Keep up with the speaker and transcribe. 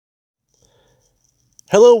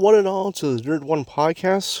Hello, one and all, to the Nerd One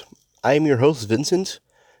podcast. I am your host, Vincent,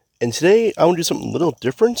 and today I want to do something a little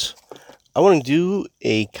different. I want to do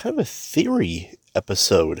a kind of a theory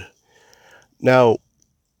episode. Now,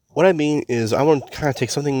 what I mean is, I want to kind of take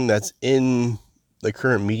something that's in the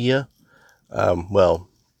current media,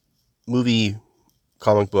 movie,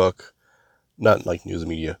 comic book, not like news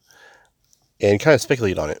media, and kind of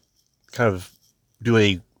speculate on it. Kind of do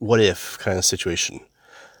a what if kind of situation.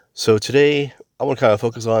 So today, I want to kind of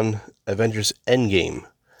focus on Avengers Endgame,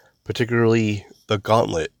 particularly the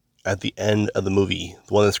gauntlet at the end of the movie,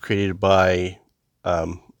 the one that's created by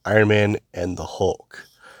Iron Man and the Hulk.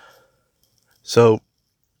 So,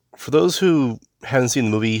 for those who haven't seen the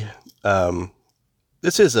movie,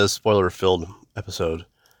 this is a spoiler-filled episode.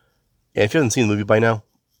 And if you haven't seen the movie by now,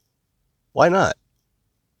 why not?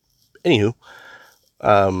 Anywho,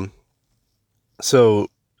 um, so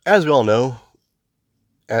as we all know,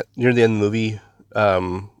 near the end of the movie,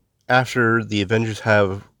 after the Avengers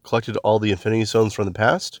have collected all the Infinity Stones from the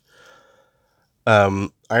past,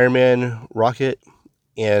 Iron Man, Rocket,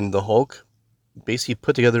 and the Hulk basically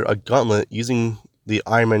put together a gauntlet using the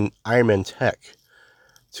Iron Man tech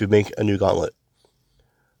to make a new gauntlet.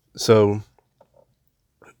 So,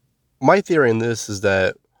 my theory in this is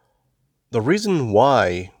that the reason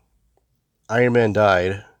why Iron Man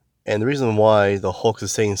died, and the reason why the Hulk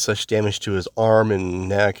is sustained such damage to his arm and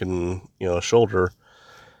neck and shoulder,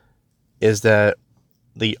 is that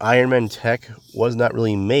the Iron Man tech was not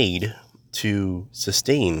really made to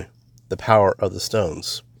sustain the power of the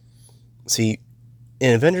stones. See,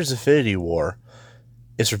 in Avengers Infinity War,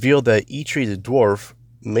 it's revealed that Eitri the dwarf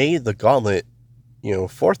made the gauntlet,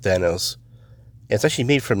 for Thanos. And it's actually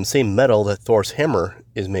made from the same metal that Thor's hammer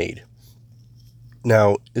is made.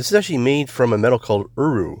 Now, this is actually made from a metal called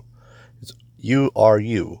Uru. It's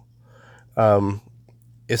U-R-U.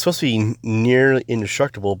 It's supposed to be nearly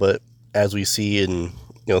indestructible, but as we see in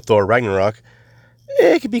Thor Ragnarok,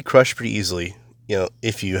 it can be crushed pretty easily.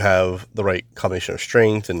 If you have the right combination of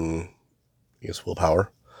strength and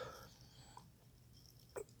willpower.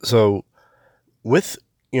 So, with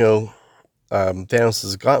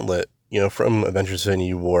Thanos' gauntlet, from Avengers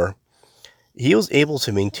Infinity War, he was able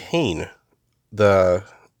to maintain the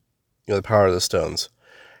the power of the stones.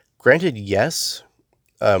 Granted, yes,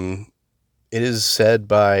 it is said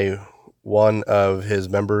by one of his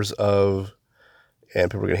members of,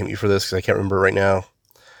 and people are gonna hate me for this because I can't remember right now.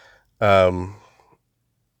 I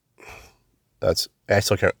can't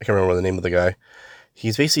remember the name of the guy.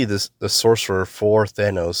 He's basically the sorcerer for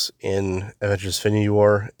Thanos in Avengers Infinity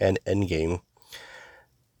War and Endgame.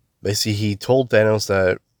 Basically, he told Thanos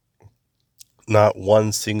that not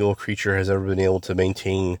one single creature has ever been able to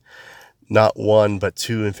maintain not one but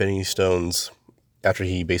two Infinity Stones after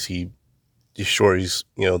he basically destroys,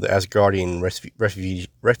 the Asgardian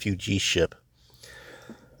refugee ship.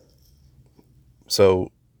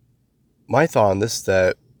 So, my thought on this is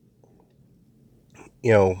that,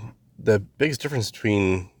 the biggest difference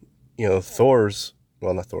between, Thanos'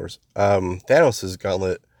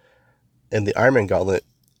 gauntlet and the Iron Man gauntlet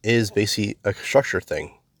is basically a structure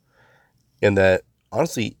thing. In that,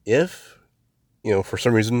 honestly, if, for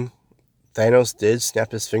some reason, Thanos did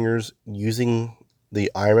snap his fingers using the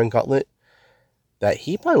Iron Man gauntlet, that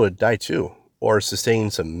he probably would die too, or sustain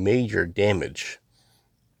some major damage.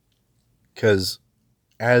 Because,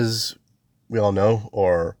 as we all know,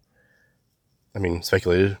 or,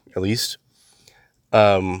 speculated, at least,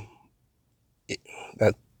 the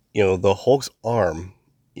Hulk's arm,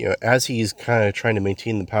 as he's kind of trying to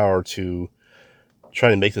maintain the power to try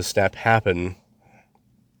to make the snap happen,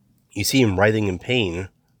 you see him writhing in pain,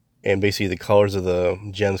 and basically the colors of the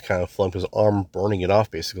gems kind of flung his arm, burning it off,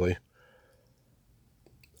 basically.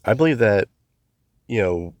 I believe that,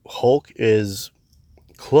 Hulk is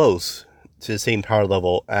close to the same power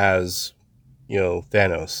level as,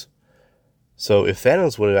 Thanos. So if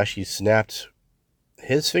Thanos would have actually snapped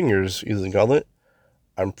his fingers using the gauntlet,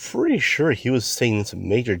 I'm pretty sure he was saying some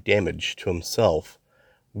major damage to himself,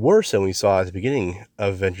 worse than we saw at the beginning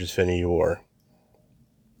of Avengers Infinity War.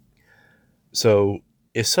 So,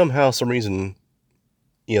 if somehow, some reason,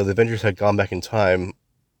 the Avengers had gone back in time,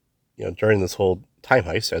 during this whole time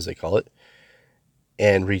heist, as they call it,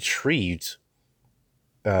 and retrieved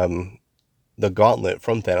the gauntlet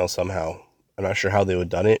from Thanos somehow, I'm not sure how they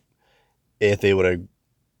would have done it. If they would have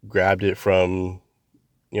grabbed it from,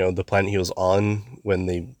 the planet he was on when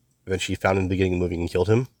they eventually found him in the beginning of the movie and killed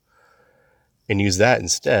him, and used that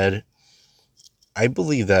instead, I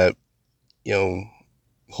believe that,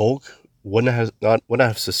 Hulk wouldn't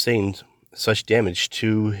have sustained such damage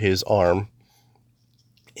to his arm,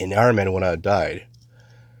 and Iron Man would not have died.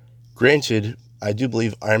 Granted, I do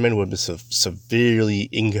believe Iron Man would be severely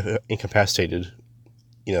incapacitated.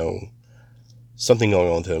 Something going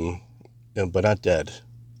on with him, but not dead.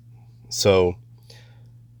 So,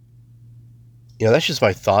 that's just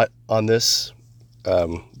my thought on this.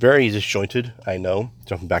 Very disjointed, I know,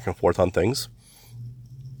 jumping back and forth on things.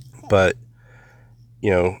 But,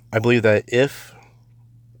 I believe that if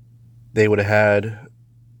they would have had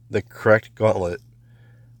the correct gauntlet,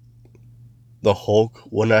 the Hulk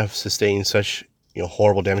wouldn't have sustained such,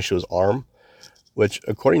 horrible damage to his arm, which,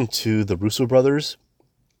 according to the Russo brothers,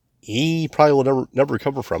 he probably will never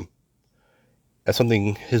recover from. That's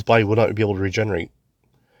something his body would not be able to regenerate.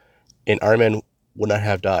 And Iron Man would not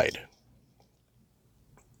have died.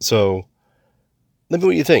 So, let me know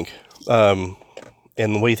what you think. And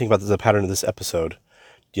what do you think about the pattern of this episode?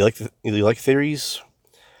 Do you like theories?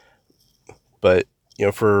 But,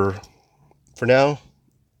 for now,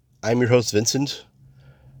 I'm your host, Vincent.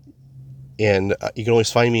 And you can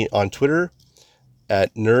always find me on Twitter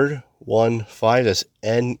at nerd15. That's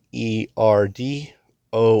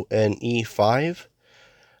NERDONE5.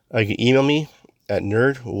 You can email me at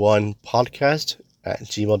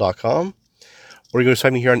nerd1podcast@gmail.com. Or you can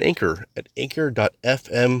find me here on Anchor at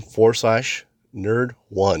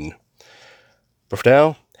anchor.fm/nerd1. But for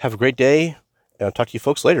now, have a great day, and I'll talk to you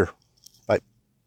folks later.